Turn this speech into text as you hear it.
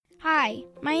Hi,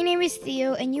 my name is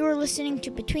Theo, and you are listening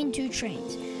to Between Two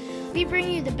Trains. We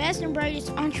bring you the best and brightest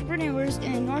entrepreneurs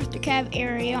in the North DeKalb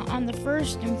area on the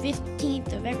 1st and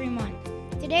 15th of every month.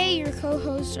 Today, your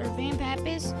co-hosts are Van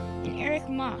Pappas and Eric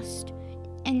Most.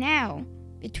 And now,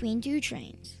 Between Two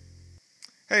Trains.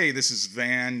 Hey, this is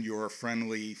Van, your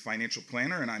friendly financial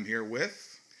planner, and I'm here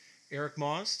with Eric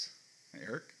Most.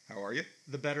 Eric, how are you?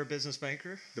 The Better Business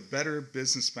Banker. The Better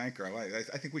Business Banker.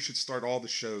 I think we should start all the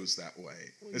shows that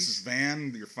way. This is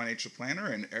Van, your financial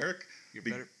planner, and Eric,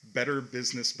 the better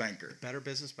Business Banker. Better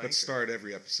Business Banker. Let's start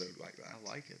every episode like that. I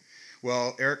like it.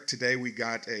 Well, Eric, today we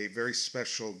got a very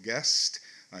special guest.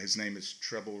 His name is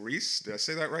Treble Reese. Did I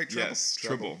say that right, Treble? Yes,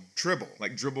 Tribble. Tribble.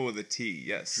 Like dribble with a T,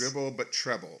 yes. Dribble, but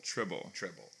treble. Tribble.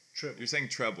 Treble. You're saying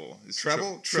treble. It's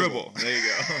Treble? Tribble. There you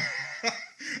go.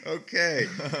 Okay.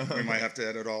 We might have to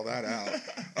edit all that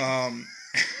out.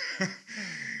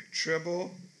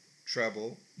 Treble,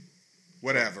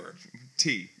 whatever.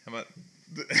 T. How about...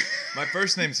 My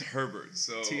first name's Herbert,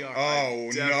 so... TR. Oh,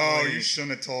 no, you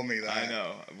shouldn't have told me that. I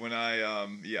know. When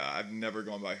I've never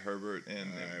gone by Herbert,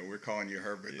 and... we're calling you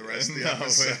Herbert the rest of the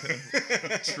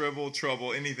episode. Tribble,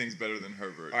 trouble, anything's better than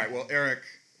Herbert. All right, well, Eric,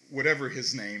 whatever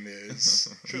his name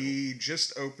is, he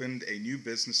just opened a new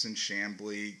business in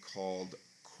Chamblee called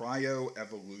Cryo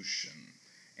Evolution,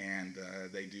 and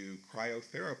they do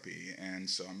cryotherapy, and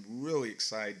so I'm really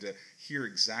excited to hear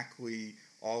exactly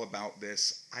all about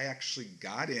this. I actually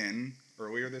got in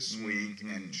earlier this week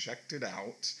and checked it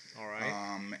out. All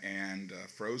right. And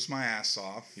froze my ass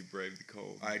off. You braved the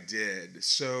cold. I did.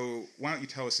 So why don't you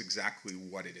tell us exactly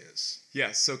what it is?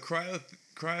 Yeah, so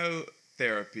cryotherapy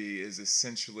is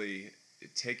essentially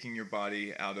taking your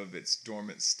body out of its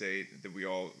dormant state that we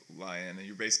all lie in, and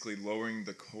you're basically lowering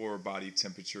the core body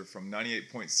temperature from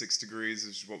 98.6 degrees,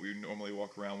 which is what we normally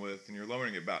walk around with, and you're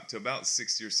lowering it to about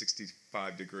 60 or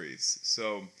 65 degrees.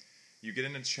 So you get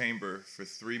in a chamber for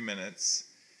 3 minutes,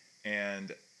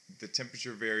 and the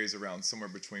temperature varies around somewhere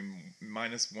between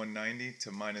minus 190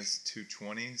 to minus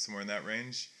 220, somewhere in that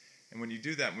range. And when you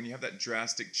do that, when you have that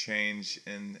drastic change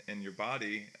in your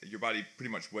body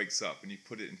pretty much wakes up, and you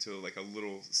put it into like a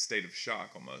little state of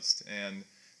shock almost, and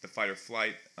the fight or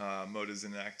flight mode is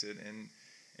enacted, and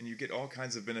you get all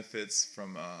kinds of benefits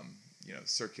from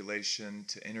circulation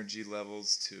to energy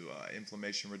levels to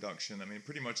inflammation reduction. I mean, it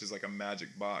pretty much is like a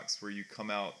magic box where you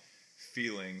come out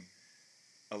feeling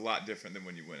a lot different than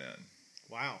when you went in.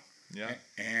 Wow. Yeah.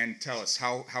 And tell us,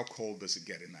 how cold does it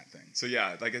get in that thing? So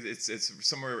yeah, like it's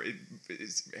somewhere, it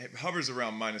hovers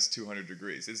around minus 200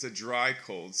 degrees. It's a dry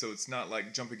cold, so it's not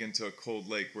like jumping into a cold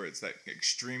lake where it's that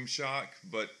extreme shock,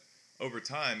 but over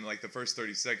time, like the first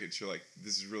 30 seconds, you're like,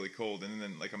 this is really cold, and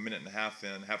then like a minute and a half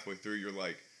in, halfway through, you're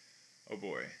like, oh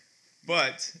boy.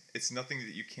 But it's nothing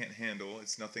that you can't handle.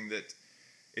 It's nothing that,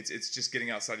 it's just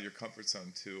getting outside of your comfort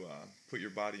zone to put your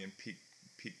body in peak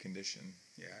condition.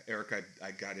 Yeah, Eric,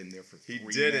 I got in there for 3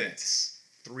 minutes. He did it.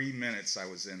 3 minutes I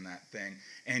was in that thing.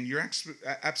 And you're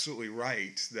absolutely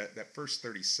right that first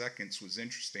 30 seconds was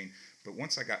interesting. But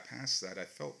once I got past that, I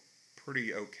felt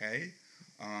pretty okay.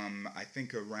 I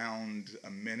think around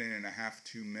a minute and a half,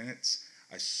 2 minutes,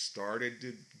 I started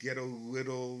to get a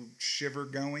little shiver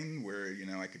going where,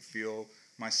 I could feel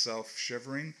myself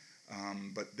shivering.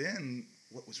 But then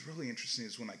what was really interesting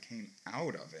is when I came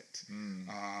out of it.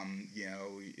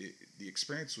 The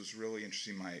experience was really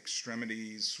interesting. My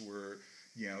extremities were,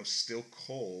 still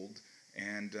cold,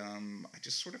 and I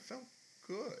just sort of felt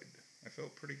good. I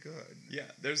felt pretty good.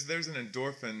 Yeah, there's an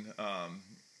endorphin.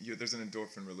 There's an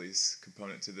endorphin release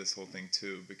component to this whole thing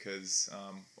too, because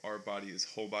our body is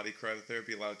whole body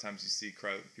cryotherapy. A lot of times you see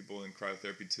people in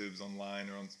cryotherapy tubes online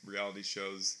or on reality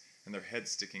shows, and their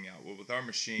head's sticking out. Well, with our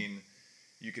machine,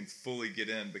 you can fully get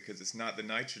in because it's not the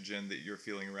nitrogen that you're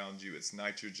feeling around you. It's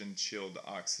nitrogen chilled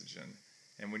oxygen.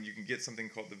 And when you can get something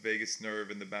called the vagus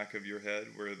nerve in the back of your head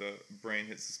where the brain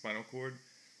hits the spinal cord,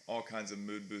 all kinds of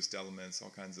mood boost elements, all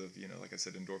kinds of, like I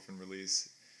said, endorphin release.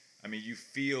 I mean, you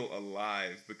feel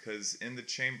alive because in the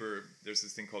chamber, there's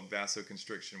this thing called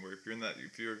vasoconstriction where if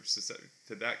you're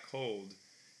to that cold,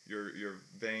 your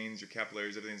veins, your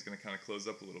capillaries, everything's going to kind of close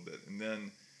up a little bit. And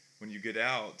then when you get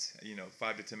out,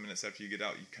 5 to 10 minutes after you get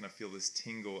out, you kind of feel this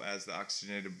tingle as the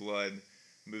oxygenated blood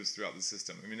moves throughout the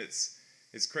system. I mean,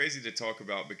 it's crazy to talk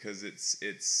about because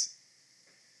it's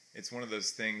one of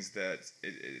those things that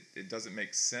it doesn't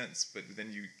make sense, but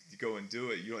then you go and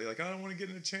do it. You're like, I don't want to get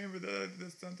in a chamber.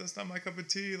 That's not my cup of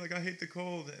tea. Like, I hate the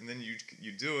cold. And then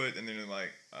you do it, and then you're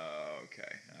like, oh,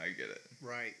 okay, I get it.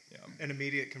 Right. Yeah. An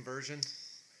immediate conversion.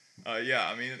 Yeah,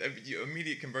 I mean,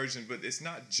 immediate conversion, but it's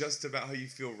not just about how you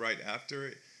feel right after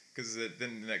it, because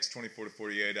then the next 24 to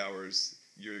 48 hours,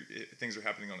 things are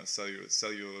happening on a cellular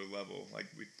level. Like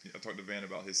I talked to Van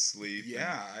about his sleep.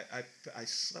 Yeah, I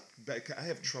slept back. I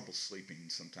have trouble sleeping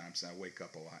sometimes. I wake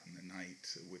up a lot in the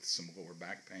night with some lower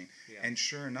back pain. Yeah. And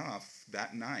sure enough,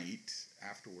 that night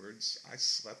afterwards, I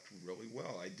slept really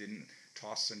well. I didn't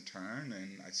toss and turn,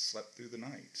 and I slept through the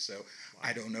night. So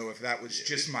I don't know if that was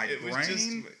just my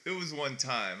brain. It was one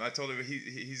time. I told him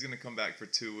he's going to come back for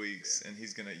 2 weeks, and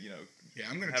he's going to, Yeah,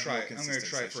 I'm going to try. I'm going to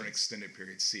try it for an extended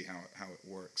period to see how it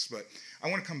works. But I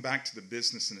want to come back to the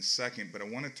business in a second. But I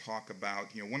want to talk about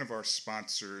one of our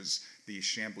sponsors, the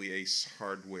Chambly Ace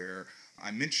Hardware. I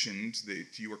mentioned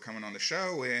that you were coming on the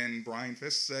show, and Brian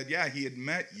Fisk said, yeah, he had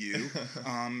met you.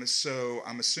 So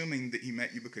I'm assuming that he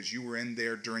met you because you were in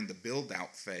there during the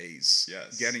build-out phase,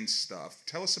 yes, getting stuff.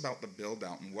 Tell us about the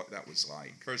build-out and what that was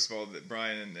like. First of all, that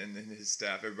Brian and his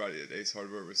staff, everybody at Ace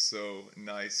Hardware was so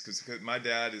nice because my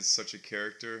dad is such a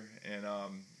character, and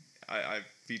I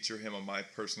feature him on my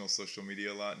personal social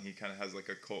media a lot, and he kind of has like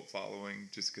a cult following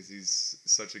just because he's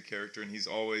such a character, and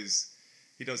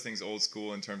he does things old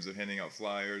school in terms of handing out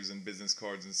flyers and business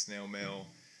cards and snail mail,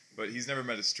 but he's never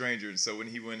met a stranger. And so when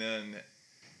he went in,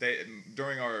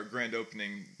 during our grand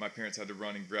opening, my parents had to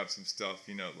run and grab some stuff,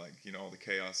 all the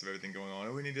chaos of everything going on.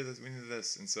 Oh, we need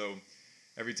this. And so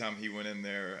every time he went in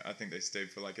there, I think they stayed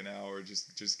for like an hour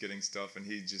just getting stuff, and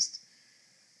he just,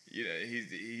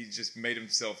 he just made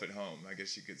himself at home, I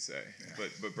guess you could say. Yeah.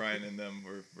 But Brian and them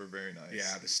were very nice.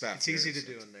 Yeah, the staff. It's easy to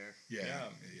do in there. Yeah.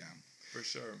 For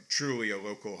sure. Truly a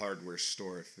local hardware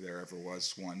store if there ever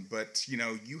was one. But,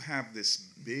 you have this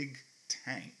big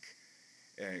tank,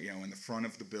 in the front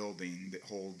of the building that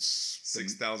holds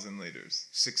 6,000 liters.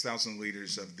 6,000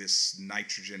 liters of this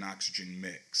nitrogen-oxygen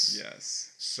mix.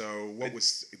 Yes. So what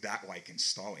was that like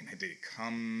installing? Did it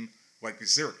come,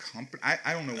 is there a company?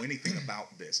 I don't know anything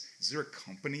about this. Is there a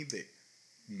company that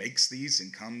makes these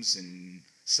and comes and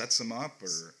sets them up,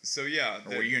 or so yeah?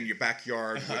 Or were you in your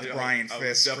backyard with Brian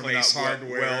Fisk from Ace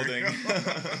Hardware? Welding.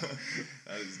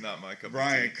 That is not my cup of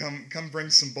Brian, tea. come bring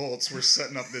some bolts. We're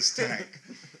setting up this tank.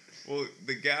 Well,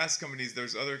 the gas companies,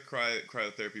 there's other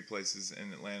cryotherapy places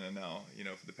in Atlanta now.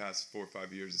 For the past 4 or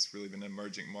 5 years, it's really been an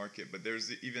emerging market. But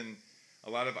there's even a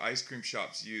lot of ice cream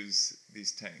shops use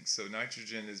these tanks. So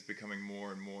nitrogen is becoming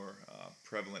more and more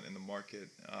prevalent in the market.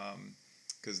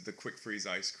 Because the quick freeze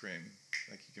ice cream,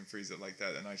 like you can freeze it like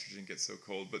that, and nitrogen gets so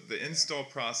cold. But the install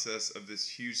process of this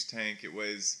huge tank, it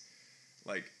weighs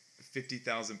like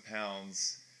 50,000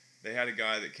 pounds. They had a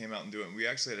guy that came out and do it, and we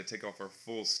actually had to take off our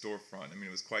full storefront. I mean,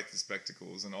 it was quite the spectacle.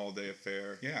 It was an all-day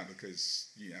affair. Yeah, because,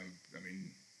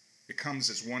 it comes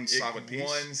as one solid piece.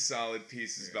 One solid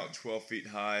piece is about 12 feet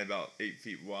high, about 8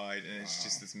 feet wide, and it's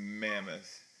just this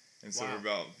mammoth. And so for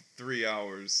about 3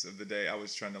 hours of the day, I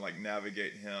was trying to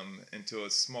navigate him into a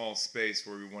small space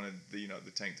where we wanted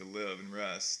the tank to live and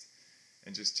rest,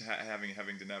 and just having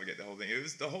to navigate the whole thing.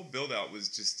 The whole build out was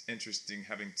just interesting,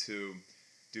 having to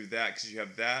do that because you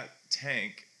have that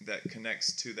tank that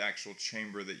connects to the actual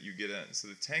chamber that you get in. So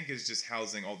the tank is just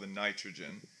housing all the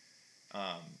nitrogen,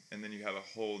 and then you have a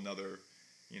whole another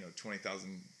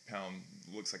 20,000 pound,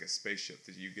 looks like a spaceship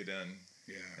that you get in.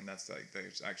 Yeah. And that's like the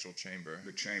actual chamber.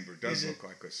 The chamber does look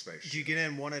like a spaceship. Do you get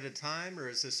in one at a time, or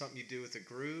is this something you do with a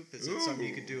group? Is it something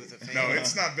you could do with a family? No,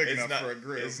 it's not big enough for a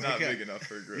group. It's not big enough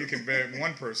for a group. You can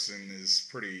one person is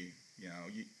pretty,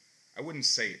 I wouldn't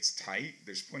say it's tight.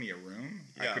 There's plenty of room.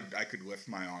 Yeah. I could lift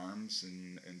my arms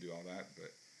and do all that,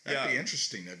 but that'd be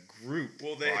interesting. A group.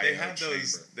 Well, they have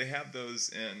those. Chamber. They have those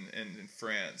in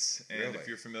France, and Really? if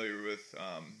you're familiar with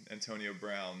Antonio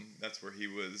Brown, that's where he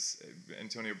was.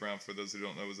 Antonio Brown, for those who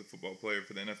don't know, was a football player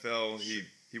for the NFL. Sure.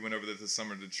 He went over there this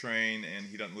summer to train, and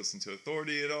he doesn't listen to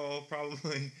authority at all,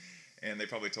 probably. And they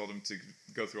probably told him to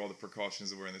go through all the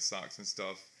precautions of wearing the socks and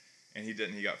stuff, and he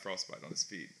didn't. He got frostbite on his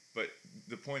feet. But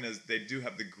the point is, they do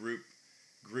have the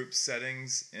group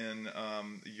settings in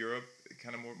Europe,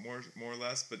 kind of more or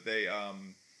less, but they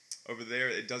over there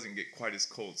it doesn't get quite as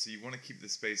cold, so you want to keep the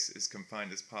space as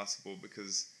confined as possible,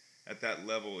 because at that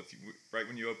level, right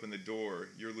when you open the door,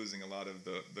 you're losing a lot of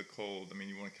the cold. I mean,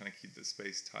 you want to kind of keep the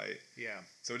space tight. Yeah.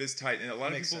 So it is tight, and a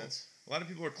lot of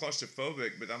people are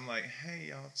claustrophobic, but I'm like, hey,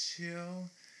 y'all, chill.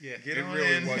 Yeah, Get it on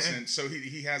really in. wasn't. So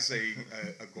he has a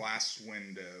glass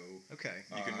window. Okay.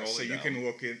 You can roll so it you down. can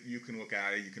look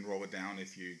at it. You can roll it down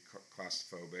if you're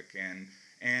claustrophobic.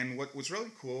 And what was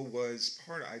really cool was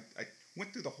I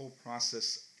went through the whole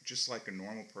process just like a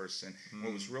normal person.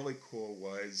 What was really cool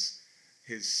was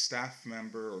his staff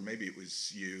member, or maybe it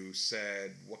was you,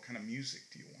 said, "What kind of music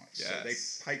do you want?" Yes. So they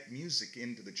pipe music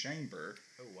into the chamber.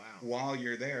 Oh wow. While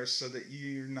you're there, so that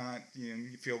you're not,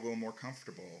 you feel a little more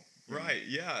comfortable. Right.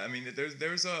 Yeah. I mean,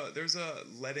 there's a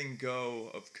letting go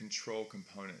of control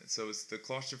component. So it's the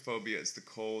claustrophobia, it's the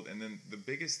cold, and then the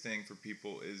biggest thing for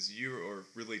people is you are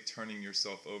really turning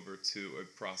yourself over to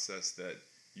a process that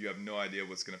you have no idea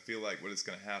what's going to feel like, what is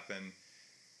going to happen,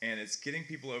 and it's getting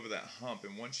people over that hump.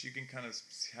 And once you can kind of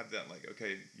have that, like,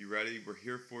 okay, you ready? We're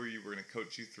here for you. We're going to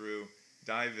coach you through.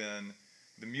 Dive in.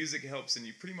 The music helps, and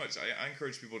you pretty much. I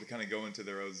encourage people to kind of go into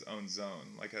their own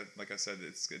zone. Like I said,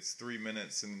 it's 3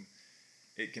 minutes and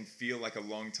it can feel like a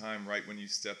long time right when you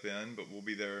step in, but we'll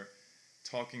be there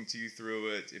talking to you through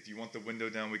it. If you want the window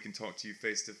down, we can talk to you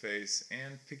face to face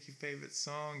and pick your favorite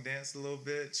song, dance a little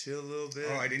bit, chill a little bit.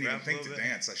 Oh, I didn't even think to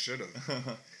dance. I should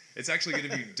have. It's actually good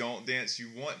if you don't dance. You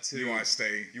want to. You want to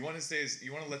stay. You want to stay.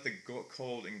 You want to let the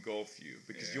cold engulf you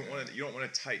because you don't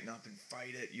want to tighten up and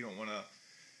fight it. You don't want to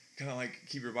kind of like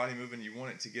keep your body moving. You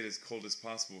want it to get as cold as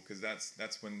possible because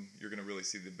that's when you're going to really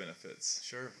see the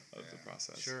benefits. Of the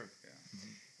process. Sure. Yeah.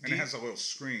 And it has a little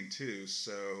screen too,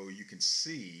 so you can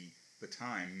see the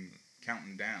time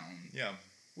counting down. Yeah.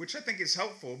 Which I think is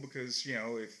helpful because,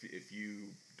 if you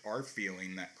are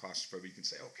feeling that claustrophobia, you can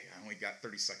say, okay, I only got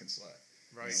 30 seconds left.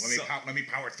 Right. Let me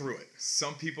power through it.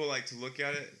 Some people like to look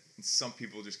at it, and some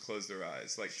people just close their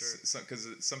eyes. Like, sure. Because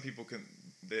some people can,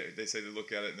 they say they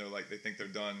look at it and they're like, they think they're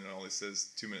done, and it only says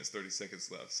 2 minutes 30 seconds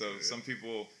left. So some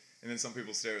people. And then some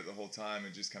people stare at it the whole time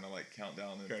and just kind of like count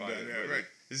down and fight it. Yeah, right.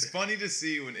 It's funny to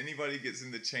see when anybody gets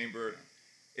in the chamber.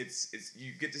 It's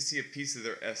you get to see a piece of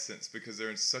their essence because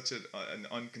they're in such an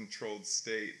uncontrolled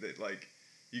state that like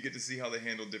you get to see how they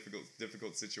handle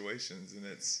difficult situations, and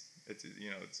it's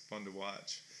fun to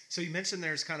watch. So you mentioned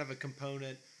there's kind of a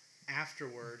component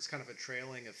afterwards, kind of a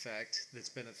trailing effect that's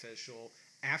beneficial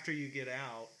after you get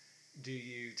out. Do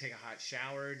you take a hot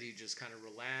shower? Do you just kind of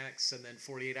relax? And then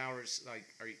 48 hours, like,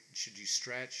 should you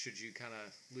stretch? Should you kind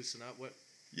of loosen up? What?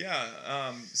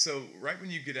 Yeah. So right when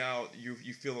you get out, you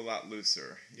feel a lot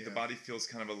looser. Yeah. The body feels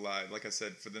kind of alive. Like I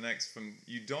said,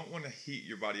 you don't want to heat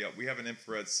your body up. We have an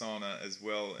infrared sauna as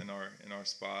well in our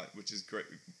spot, which is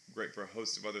great for a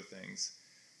host of other things.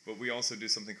 But we also do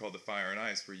something called the fire and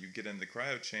ice, where you get in the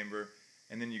cryo chamber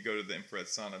and then you go to the infrared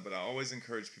sauna. But I always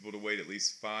encourage people to wait at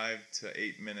least 5 to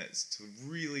 8 minutes to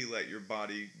really let your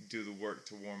body do the work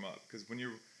to warm up. Because when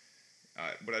you're,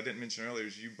 what I didn't mention earlier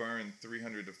is you burn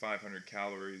 300 to 500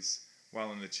 calories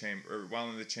while in the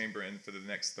chamber and for the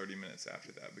next 30 minutes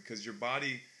after that. Because your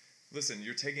body, listen,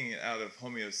 you're taking it out of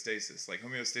homeostasis. Like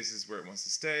homeostasis is where it wants to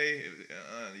stay.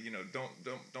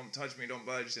 Don't touch me, don't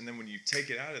budge. And then when you take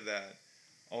it out of that,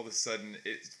 all of a sudden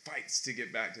it fights to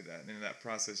get back to that, and in that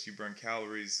process you burn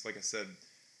calories. Like I said,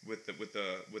 with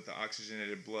the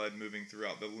oxygenated blood moving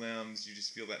throughout the limbs, you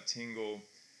just feel that tingle,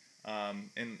 and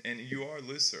you are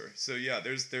looser. So yeah,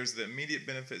 there's the immediate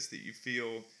benefits that you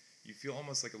feel. You feel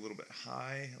almost like a little bit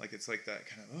high, like it's like that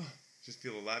kind of just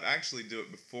feel alive. I actually do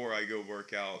it before I go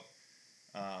work out,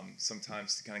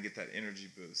 sometimes to kind of get that energy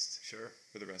boost. Sure.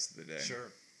 For the rest of the day. Sure.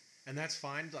 And that's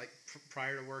fine, like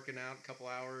prior to working out, a couple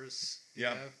hours.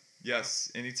 Yeah.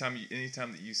 Yes. Wow.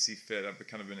 Anytime that you see fit, I've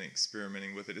kind of been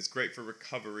experimenting with it. It's great for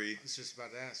recovery. I was just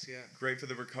about to ask. Yeah. Great for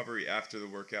the recovery after the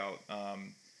workout,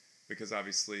 because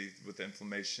obviously with the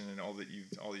inflammation and all that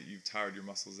you've tired your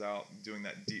muscles out, doing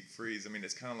that deep freeze. I mean,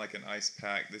 it's kind of like an ice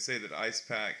pack. They say that ice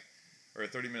pack or a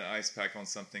 30-minute ice pack on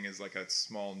something is like a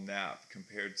small nap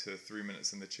compared to 3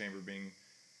 minutes in the chamber being,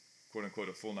 quote unquote,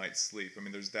 a full night's sleep. I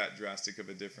mean, there's that drastic of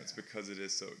a difference because it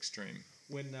is so extreme.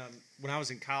 When I was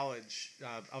in college,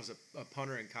 I was a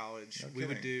punter in college. We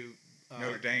would do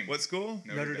Notre Dame. What school?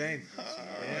 Notre Dame.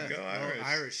 Yeah, go Irish.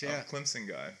 Irish, yeah. Clemson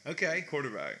guy. Okay.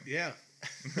 Quarterback. Yeah.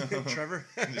 Trevor.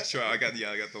 I got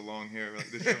the long hair.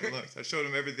 Like the Trevor looks. I showed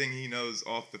him everything he knows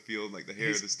off the field, like the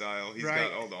hair, the style. He's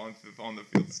got all the on the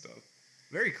field stuff.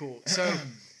 Very cool. So,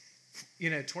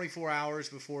 24 hours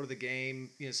before the game,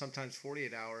 sometimes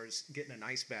 48 hours, getting an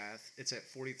ice bath. It's at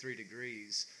 43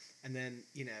 degrees. And then,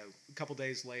 a couple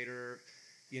days later,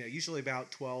 usually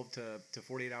about 12 to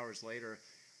 48 hours later,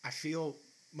 I feel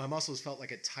my muscles felt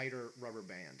like a tighter rubber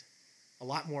band, a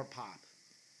lot more pop.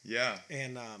 Yeah.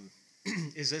 And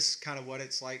is this kind of what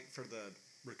it's like for the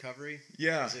recovery?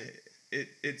 Yeah.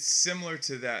 It's similar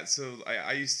to that. So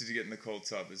I used to get in the cold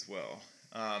tub as well.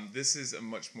 This is a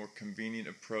much more convenient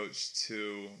approach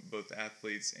to both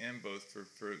athletes and both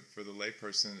for the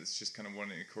layperson that's just kind of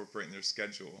wanting to incorporate in their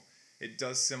schedule. It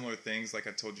does similar things, like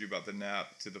I told you about the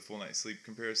nap to the full night sleep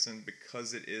comparison.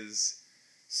 Because it is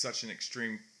such an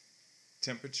extreme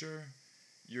temperature,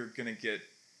 you're going to get,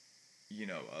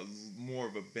 more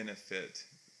of a benefit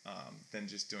than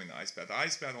just doing the ice bath. The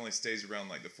ice bath only stays around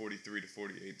like the 43 to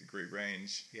 48 degree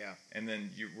range. Yeah. And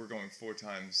then we're going 4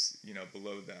 times,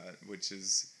 below that, which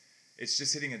is, it's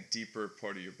just hitting a deeper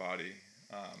part of your body.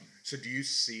 So do you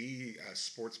see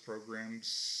sports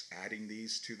programs adding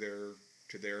these to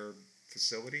their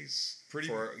facilities? For,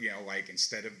 like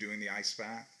instead of doing the ice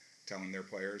bath, telling their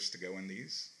players to go in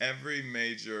these? Every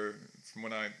major, from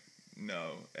what I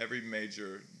know, every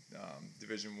major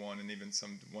Division I and even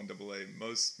some 1AA,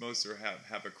 most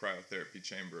have a cryotherapy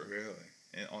chamber.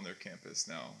 Really? On their campus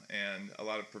now, and a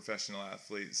lot of professional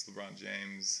athletes, LeBron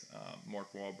James,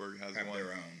 Mark Wahlberg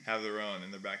have their own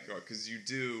in their backyard, because you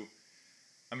do.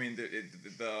 I mean,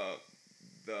 the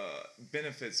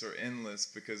benefits are endless,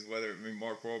 because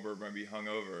Mark Wahlberg might be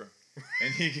hungover,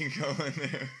 and he can go in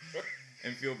there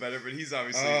and feel better, but he's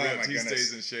obviously ripped. He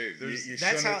stays in shape.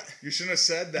 You shouldn't have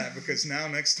said that, because now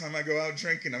next time I go out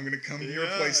drinking, I'm going to come to your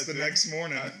place the next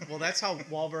morning. Well, that's how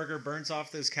Wahlberger burns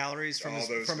off those calories from his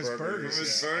burgers. From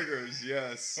his burgers,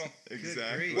 yes.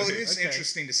 Exactly. Well, it is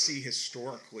interesting to see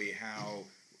historically how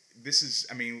this is,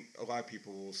 a lot of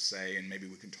people will say, and maybe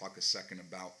we can talk a second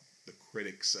about the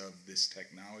critics of this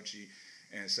technology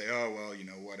and say, oh, well,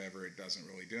 whatever, it doesn't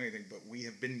really do anything. But we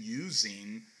have been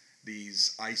using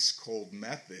these ice cold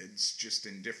methods just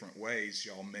in different ways.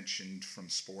 Y'all mentioned from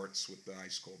sports with the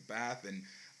ice cold bath, and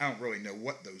I don't really know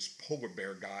what those polar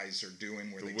bear guys are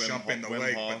doing where they jump in the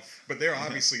lake, but they're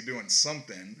obviously doing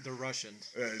something. The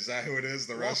Russians. Is that who it is?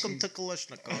 The Russians? Welcome to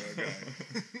Kalashnikov.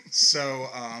 Okay. So,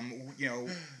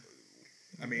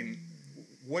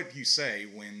 what do you say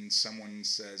when someone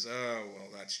says, "Oh, well,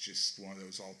 that's just one of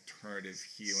those alternative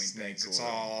healing things. It's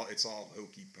all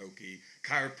hokey pokey.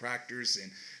 Chiropractors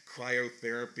and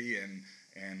cryotherapy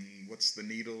and what's the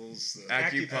needles? The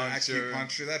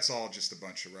acupuncture. That's all just a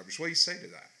bunch of rubbish." What do you say to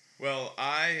that? Well,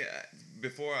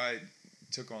 before I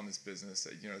took on this business,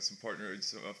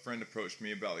 a friend approached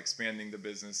me about expanding the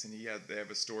business, and they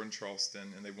have a store in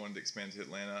Charleston, and they wanted to expand to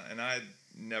Atlanta, and I had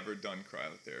never done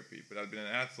cryotherapy, but I'd been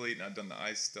an athlete, and I'd done the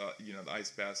ice stuff, the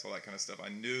ice baths, all that kind of stuff. I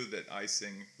knew that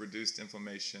icing reduced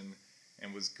inflammation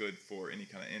and was good for any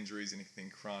kind of injuries, anything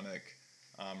chronic,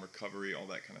 recovery, all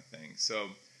that kind of thing. So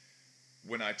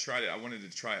when I tried it, I wanted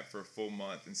to try it for a full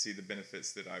month and see the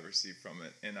benefits that I received from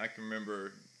it. And I can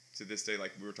remember to this day,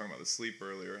 like we were talking about the sleep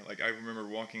earlier, like I remember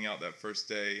walking out that first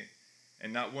day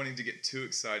and not wanting to get too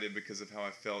excited because of how I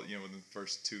felt, within the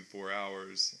first 2-4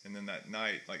 hours, and then that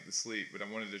night, like the sleep, but I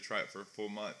wanted to try it for a full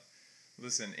month.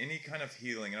 Listen, any kind of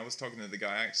healing, and I was talking to the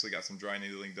guy, I actually got some dry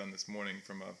needling done this morning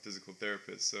from a physical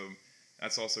therapist, so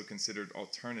that's also considered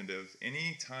alternative.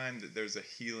 Any time that there's a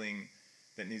healing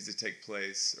that needs to take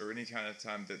place, or any kind of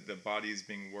time that the body is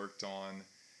being worked on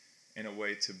in a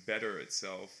way to better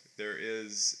itself, there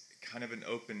is kind of an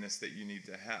openness that you need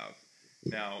to have.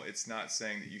 Now, it's not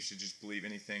saying that you should just believe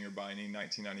anything or buy any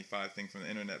 1995 thing from the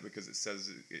internet because it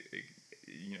says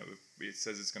it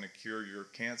says it's going to cure your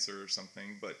cancer or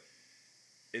something, but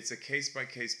it's a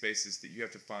case-by-case basis that you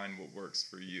have to find what works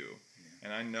for you. Yeah.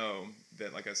 And I know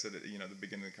that, like I said at the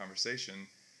beginning of the conversation,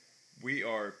 we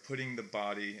are putting the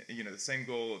body, the same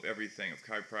goal of everything, of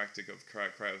chiropractic, of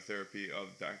cryotherapy, of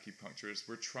the acupuncturist.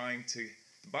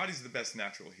 The body's the best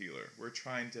natural healer. We're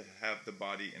trying to have the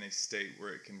body in a state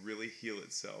where it can really heal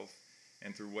itself.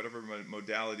 And through whatever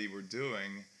modality we're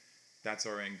doing, that's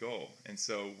our end goal. And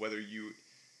so whether you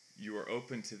are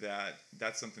open to that,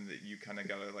 that's something that you kind of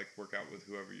got to work out with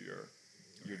whoever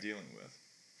you're dealing with.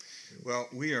 Well,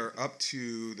 we are up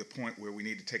to the point where we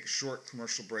need to take a short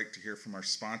commercial break to hear from our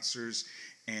sponsors.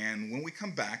 And when we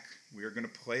come back, we are going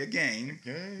to play a game.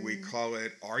 We call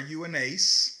it Are You an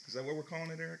Ace? Is that what we're calling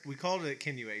it, Eric? We called it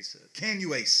Can You Ace It? Can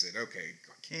You Ace It? Okay.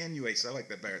 Can You Ace? I like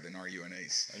that better than Are You an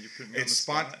Ace? You put me on the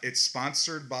spot. It's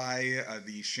sponsored by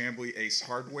the Chamblee Ace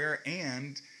Hardware.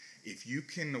 And if you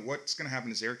can, what's going to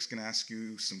happen is Eric's going to ask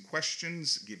you some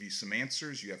questions, give you some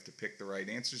answers. You have to pick the right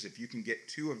answers. If you can get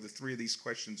 2 of the 3 of these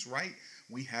questions right,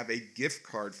 we have a gift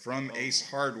card from Ace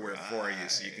Hardware for you.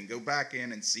 So you can go back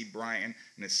in and see Brian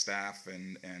and his staff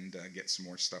and get some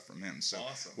more stuff from him. So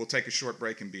awesome. We'll take a short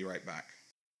break and be right back.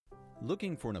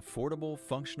 Looking for an affordable,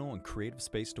 functional, and creative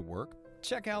space to work?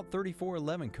 Check out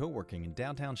 3411 Co-working in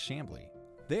downtown Chamblee.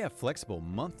 They have flexible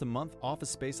month-to-month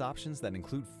office space options that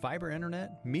include fiber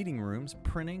internet, meeting rooms,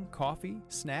 printing, coffee,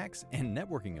 snacks, and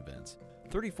networking events.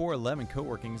 3411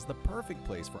 Co-working is the perfect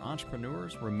place for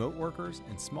entrepreneurs, remote workers,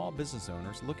 and small business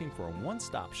owners looking for a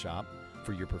one-stop shop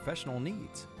for your professional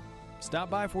needs. Stop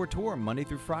by for a tour Monday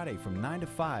through Friday from 9 to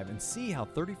 5 and see how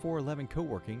 3411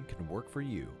 Co-working can work for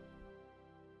you.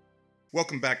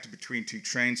 Welcome back to Between Two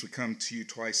Trains. We come to you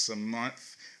twice a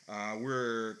month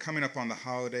We're coming up on the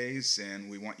holidays, and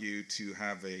we want you to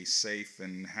have a safe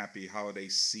and happy holiday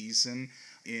season.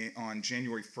 On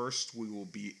January 1st, we will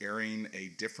be airing a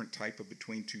different type of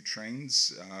Between Two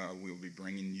Trains. We will be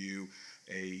bringing you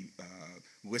a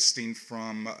listing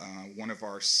from one of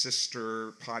our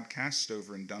sister podcasts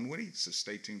over in Dunwoody, so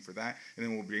stay tuned for that. And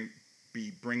then we'll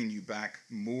be bringing you back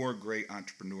more great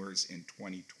entrepreneurs in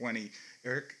 2020.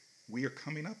 Eric, we are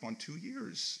coming up on 2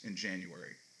 years in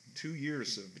January. 2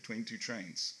 years of Between Two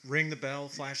Trains. Ring the bell,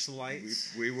 flash the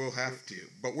lights. We will have to.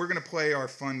 But we're going to play our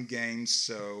fun games,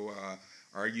 so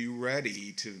are you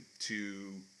ready to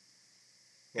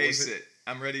ace it?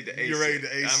 I'm ready to ace it. You're ready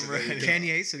to ace I'm it. ready. Can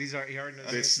you ace it? He already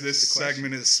knows the answer to This the question.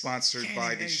 segment is sponsored Can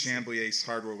by you the ace it? Chambly Ace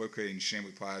Hardware located in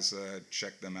Chambly Plaza.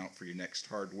 Check them out for your next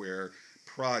hardware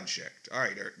project. All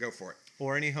right, Eric, go for it.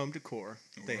 Or any home decor.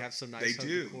 They have some nice home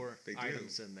decor They do.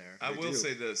 items in there. I They will do.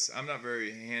 say this: I'm not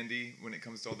very handy when it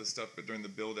comes to all this stuff. But during the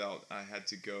build out, I had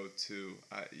to go to,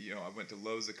 I went to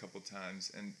Lowe's a couple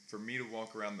times, and for me to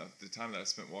walk around the time that I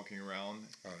spent walking around,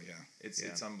 Oh, yeah. it's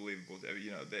unbelievable.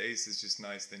 The Ace is just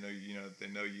nice. They know you. They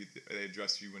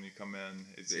address you when you come in.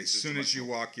 It's As just soon a as you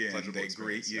walk in, pleasurable they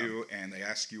greet experience, you and they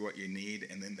ask you what you need,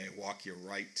 and then they walk you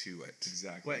right to it.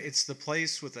 Exactly. Well, it's the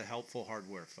place with the helpful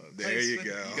hardware, folks. There you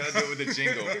Placement. go. You gotta do it with a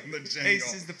jingle. The jingle.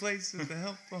 Ace is the place with the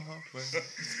helpful hardware.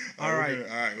 All right. All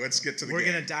right, let's get to the We're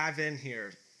game. going to dive in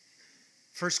here.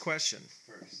 First question.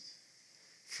 First.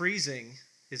 Freezing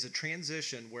is a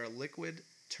transition where a liquid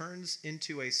turns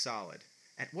into a solid.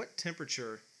 At what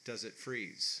temperature does it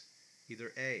freeze?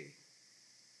 Either A,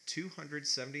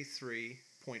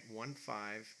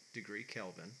 273.15 degree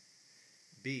Kelvin,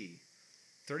 B,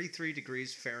 33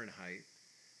 degrees Fahrenheit,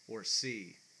 or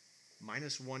C,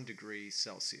 -1 degree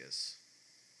Celsius.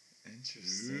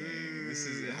 Interesting. This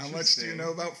is How much do you interesting.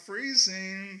 know about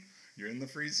freezing? You're in the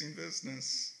freezing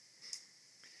business.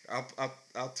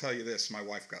 I'll tell you this. My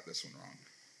wife got this one wrong.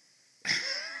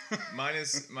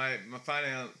 Minus my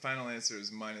final answer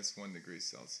is -1 degree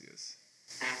Celsius.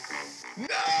 No.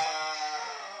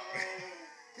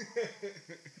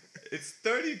 It's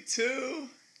 32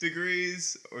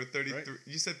 degrees or 33. Right.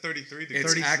 You said 33 degrees.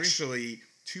 It's 33? actually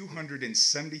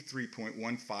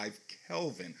 273.15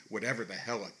 Kelvin, whatever the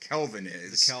hell a Kelvin The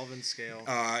is. Kelvin scale.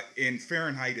 In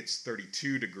Fahrenheit, it's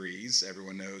 32 degrees.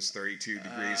 Everyone knows 32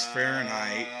 degrees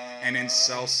Fahrenheit. And in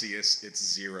Celsius, it's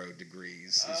 0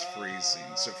 degrees is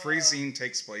freezing. So freezing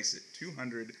takes place at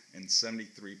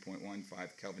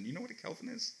 273.15 Kelvin. You know what a Kelvin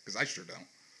is? Because I sure don't.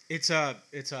 It's a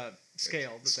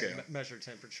scale that Scale. they measure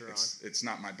temperature It's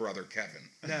not my brother Kevin.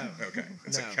 No. Okay.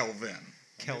 It's No. a Kelvin. on.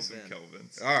 Some Kelvin.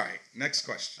 Kelvins. All right. Next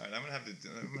question. All right, I'm gonna have to.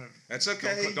 That's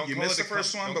okay. Don't You call missed it the a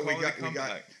first one, but we don't call it got.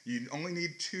 a comeback. You only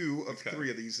need 2 of Okay.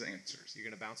 3 of these answers. You're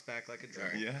going to bounce back like a All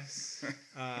dribble. right. Yes.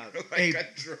 Like A- a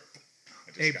dribble. I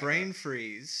just A got brain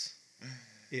freeze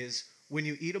is when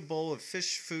you eat a bowl of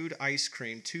fish food ice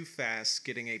cream too fast,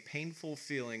 getting a painful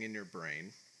feeling in your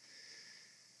brain.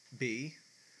 B,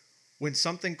 when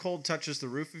something cold touches the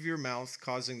roof of your mouth,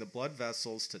 causing the blood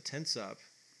vessels to tense up,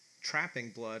 trapping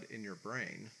blood in your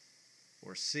brain.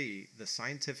 Or C, the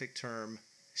scientific term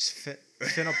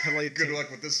phenylpalatin Good luck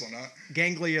with this one, huh?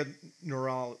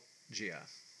 ganglioneuralgia.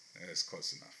 It's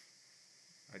close enough.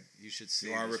 You should see.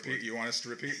 You want to this repeat? word. You want us to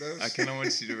repeat those? I kind of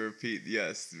want you to repeat.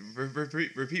 Yes.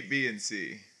 Repeat B and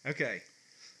C. Okay.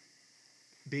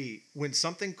 B, when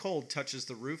something cold touches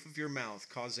the roof of your mouth,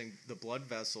 causing the blood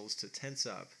vessels to tense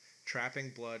up,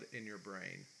 trapping blood in your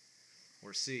brain.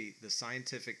 Or C, the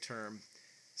scientific term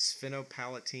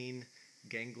sphenopalatine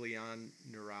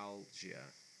ganglioneuralgia.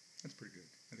 That's pretty good.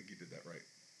 I think you did that right.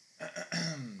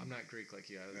 I'm not Greek like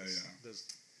you. Yeah.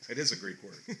 It is a Greek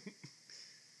word.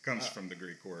 Comes from the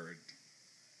Greek word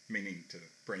meaning to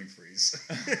brain freeze.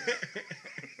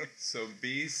 So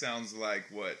B sounds like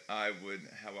how I would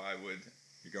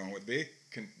You going with B?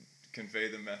 convey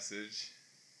the message,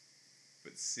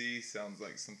 but C sounds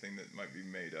like something that might be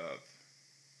made up.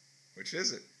 Which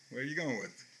is it? What are you going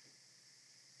with?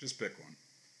 Just pick one.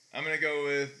 I'm gonna go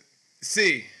with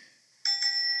C.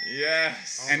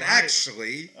 Yes. And right.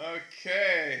 actually,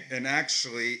 Okay.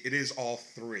 it is all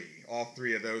 3. All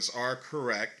 3 of those are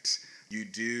correct.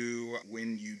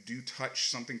 When you do touch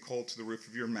something cold to the roof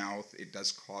of your mouth, it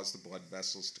does cause the blood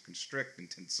vessels to constrict and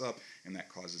tense up, and that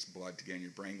causes blood to get in your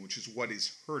brain, which is what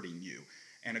is hurting you.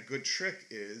 And a good trick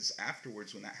is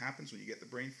afterwards, when that happens, when you get the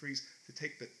brain freeze, to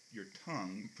take your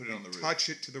tongue, Put it on the roof. touch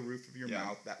it to the roof of your Yeah.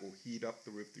 mouth. That will heat up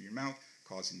the roof of your mouth,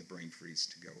 causing the brain freeze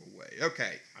to go away.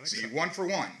 Okay, I'm so you excited. 1 for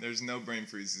 1. There's no brain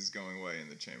freezes going away in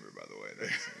the chamber, by the way.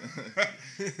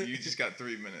 That's, you just got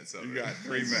 3 minutes of it. You got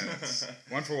 3 minutes.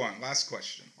 1 for 1. Last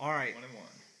question. All right. 1 and 1.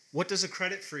 What does a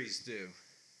credit freeze do?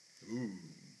 Ooh.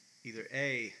 Either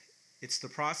A, it's the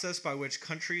process by which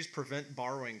countries prevent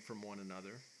borrowing from one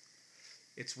another.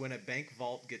 It's when a bank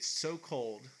vault gets so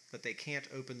cold that they can't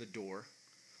open the door.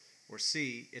 Or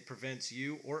C, it prevents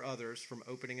you or others from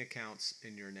opening accounts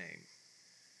in your name.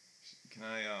 Can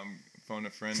I phone a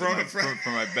friend? Phone a friend. For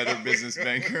my Better Business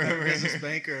Banker. Business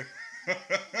banker.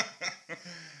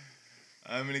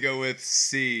 I'm going to go with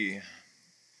C.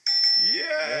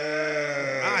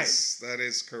 Yes, that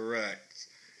is correct.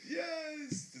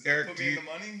 Yes. Does Eric, that put me in the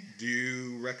money? Do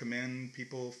you recommend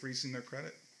people freezing their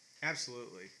credit?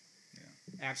 Absolutely.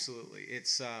 Yeah. Absolutely.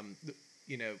 It's,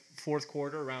 fourth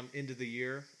quarter, around end of the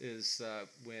year is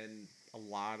when a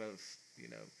lot of,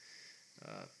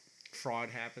 fraud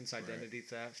happens, identity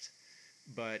theft.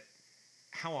 But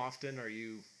how often are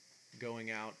you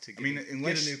going out to get a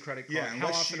new credit card? Yeah, how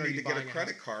unless often you are need you to get a buying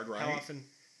credit card, right? How often?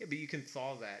 Yeah, but you can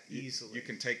thaw that easily. You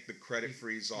can take the credit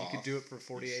freeze off. You could do it for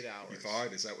 48 hours. You thaw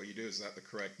it? Is that what you do? Is that the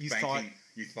correct You banking?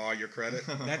 You thaw your credit?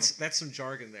 That's some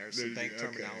jargon there, some bank Okay.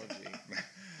 terminology.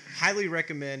 Highly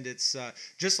recommend. It's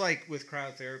just like with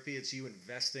cryotherapy, it's you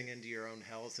investing into your own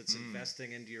health. It's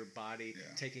investing into your body,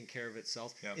 taking care of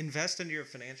itself. Yep. Invest into your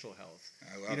financial health.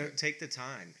 I love it. Take the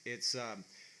time. It's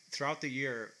throughout the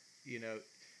year,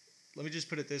 let me just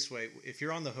put it this way. If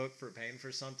you're on the hook for paying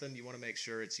for something, you want to make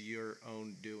sure it's your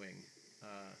own doing.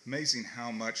 Amazing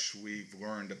how much we've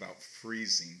learned about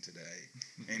freezing today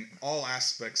in all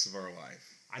aspects of our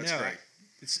life. That's I know. great.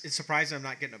 It's surprising I'm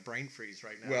not getting a brain freeze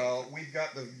right now. Well, we've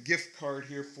got the gift card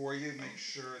here for you. Make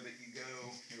sure that you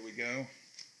go. Here we go.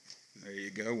 There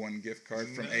you go. One gift card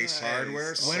from Ace Nice.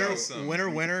 Hardware. Awesome.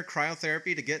 winner,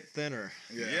 cryotherapy to get thinner.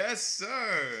 Yeah. Yes,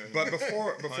 sir. But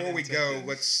before we go, intended.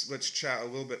 let's chat a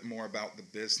little bit more about the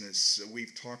business.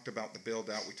 We've talked about the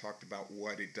build out. We talked about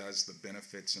what it does, the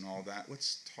benefits, and all that.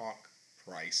 Let's talk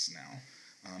price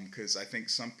now, because I think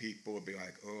some people would be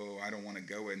like, "Oh, I don't want to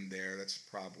go in there. That's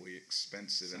probably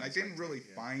expensive." And I didn't really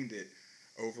find it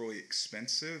overly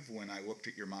expensive when I looked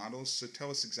at your models. So tell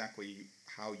us exactly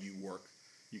how you work.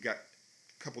 You got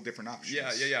a couple different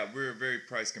options. Yeah. We're very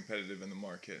price competitive in the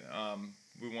market.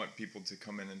 We want people to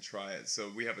come in and try it. So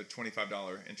we have a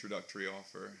 $25 introductory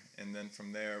offer. And then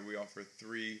from there, we offer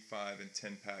 3, 5, and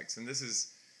 10 packs. And this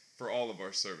is for all of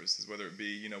our services, whether it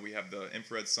be, we have the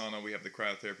infrared sauna, we have the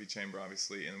cryotherapy chamber,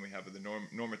 obviously, and we have the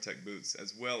Normatec boots,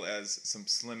 as well as some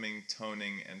slimming,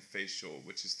 toning, and facial,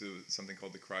 which is through something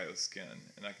called the CryoSkin.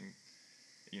 And I can...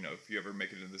 if you ever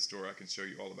make it into the store, I can show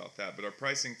you all about that. But our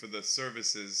pricing for the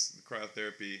services, the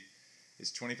cryotherapy,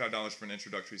 is $25 for an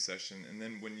introductory session. And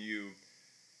then when you,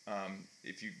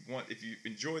 if you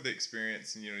enjoy the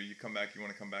experience and you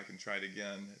want to come back and try it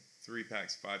again, 3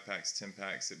 packs, 5 packs, 10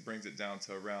 packs, it brings it down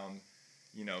to around,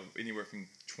 anywhere from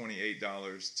 $28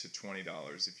 to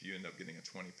 $20 if you end up getting a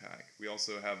 20-pack. We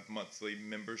also have monthly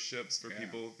memberships for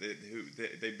people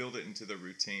who build it into their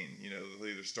routine. They'll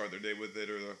either start their day with it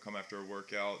or they'll come after a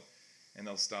workout and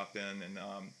they'll stop in. And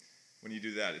when you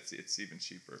do that, it's even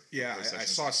cheaper. Yeah, I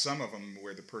saw some of them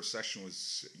where the per session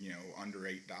was, under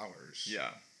 $8. Yeah.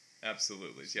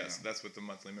 Absolutely. Yes, that's what the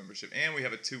monthly membership. And we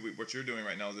have a 2-week, what you're doing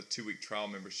right now is a 2-week trial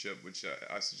membership, which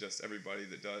I suggest everybody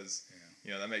that does.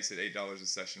 That makes it $8 a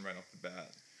session right off the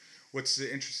bat. What's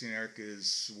interesting, Eric,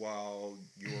 is while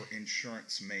your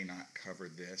insurance may not cover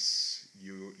this,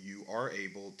 you are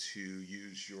able to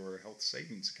use your health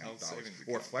savings account dollars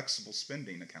or flexible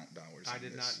spending account dollars. I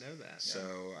did not know that.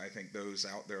 So I think those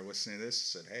out there listening to this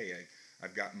said, hey,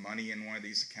 I've got money in one of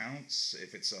these accounts.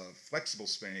 If it's a flexible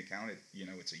spending account,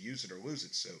 it's a use it or lose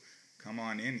it. So come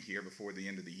on in here before the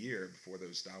end of the year, before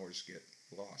those dollars get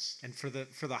lost. And for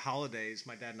the holidays,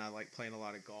 my dad and I like playing a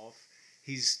lot of golf.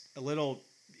 He's a little,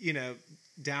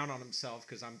 down on himself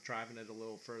because I'm driving it a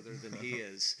little further than he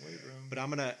is. But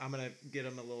I'm gonna get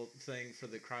him a little thing for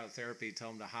the cryotherapy. Tell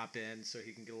him to hop in so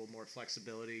he can get a little more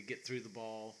flexibility, get through the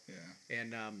ball. Yeah.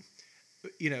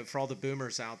 And for all the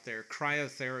boomers out there,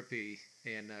 cryotherapy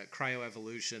and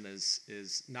cryoevolution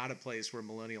is not a place where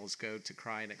millennials go to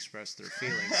cry and express their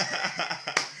feelings.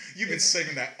 You've been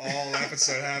singing that all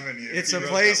episode, haven't you? It's a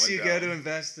place you go to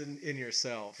invest in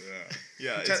yourself.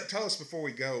 Yeah. Tell us before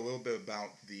we go a little bit about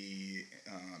the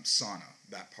sauna,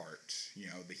 that part,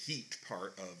 the heat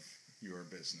part of your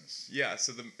business. Yeah,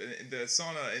 so the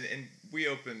sauna, and we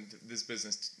opened this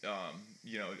business,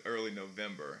 early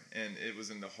November, and it was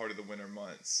in the heart of the winter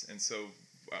months. And so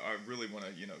I really want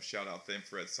to, shout out the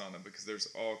infrared sauna because there's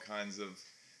all kinds of,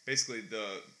 basically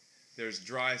there's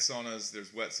dry saunas,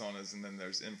 there's wet saunas, and then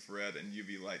there's infrared and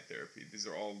UV light therapy. These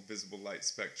are all visible light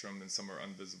spectrum, and some are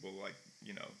invisible,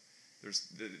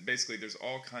 there's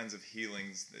all kinds of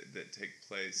healings that take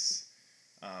place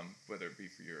whether it be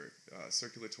for your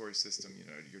circulatory system,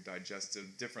 your digestive.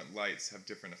 Different lights have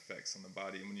different effects on the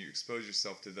body, and when you expose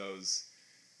yourself to those,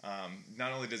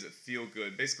 not only does it feel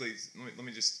good. Basically, let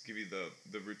me just give you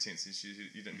the routine since you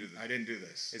didn't do this. I didn't do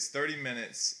this. It's 30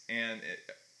 minutes, and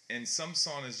in some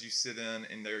saunas you sit in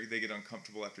and they get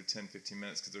uncomfortable after 10-15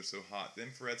 minutes because they're so hot. The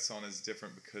infrared sauna is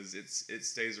different because it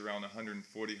stays around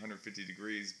 140, 150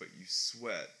 degrees, but you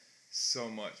sweat so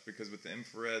much because with the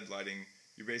infrared lighting,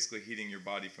 you're basically heating your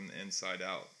body from the inside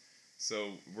out.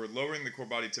 So we're lowering the core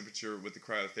body temperature with the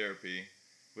cryotherapy.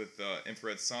 With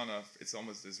infrared sauna, it's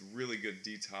almost this really good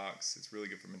detox. It's really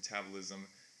good for metabolism,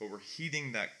 but we're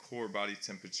heating that core body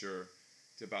temperature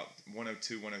to about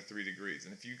 102, 103 degrees.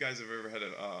 And if you guys have ever had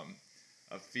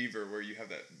a fever where you have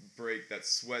that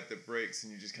sweat that breaks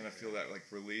and you just kind of feel that like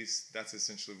release, that's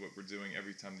essentially what we're doing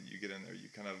every time that you get in there. You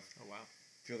kind of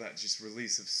feel that just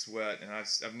release of sweat. And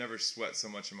I've never sweat so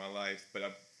much in my life, but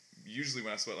usually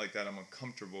when I sweat like that, I'm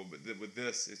uncomfortable. But with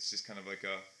this, it's just kind of like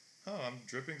I'm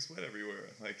dripping sweat everywhere.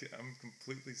 Like I'm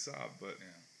completely sobbed, but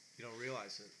you don't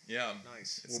realize it. Yeah,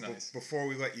 nice. It's nice. Before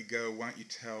we let you go, why don't you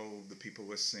tell the people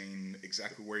listening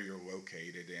exactly where you're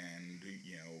located and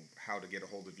how to get a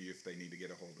hold of you if they need to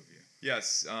get a hold of you.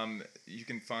 Yes, you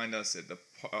can find us at the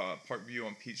Parkview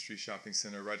on Peachtree Shopping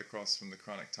Center, right across from the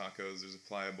Chronic Tacos. There's a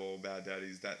Pliable, Bad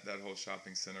Daddy's, that whole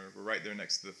shopping center. We're right there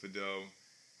next to the Fido,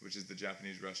 which is the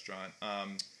Japanese restaurant.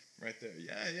 Right there,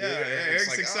 yeah. Eric's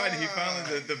like, excited. He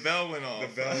finally the bell went off.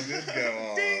 The bell did go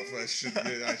off.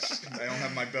 I don't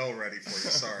have my bell ready for you.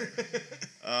 Sorry.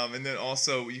 And then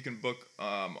also you can book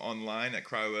online at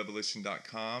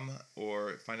cryoevolution.com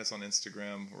or find us on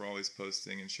Instagram. We're always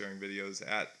posting and sharing videos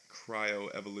at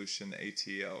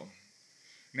cryoevolutionatl.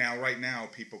 Now, right now,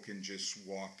 people can just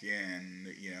walk in.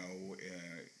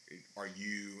 Are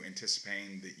you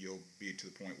anticipating that you'll be to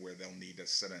the point where they'll need to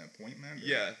set an appointment? Or?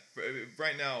 Yeah,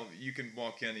 right now you can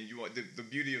walk in, and the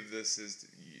beauty of this is,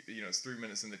 it's 3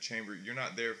 minutes in the chamber. You're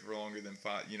not there for longer than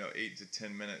 8 to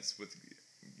 10 minutes with,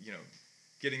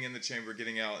 getting in the chamber,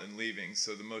 getting out, and leaving.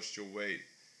 So the most you'll wait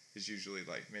is usually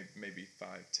like maybe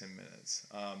 5-10 minutes.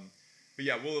 But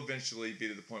yeah, we'll eventually be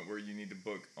to the point where you need to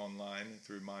book online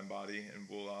through MindBody, and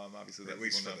we'll obviously at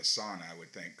least for the sauna, I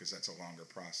would think, because that's a longer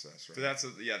process, right? But that's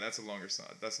a longer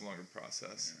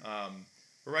process. Yeah.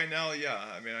 But right now,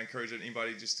 I encourage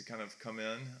anybody just to kind of come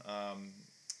in,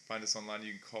 find us online.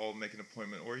 You can call, make an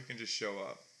appointment, or you can just show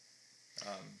up.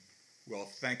 Well,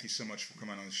 thank you so much for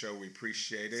coming on the show. We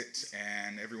appreciate it.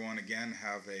 And everyone, again,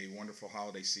 have a wonderful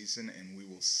holiday season, and we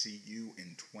will see you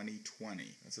in 2020.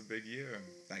 That's a big year.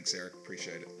 Thanks, Eric.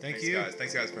 Appreciate it. Thanks, you.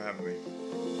 Thanks, guys, for having me.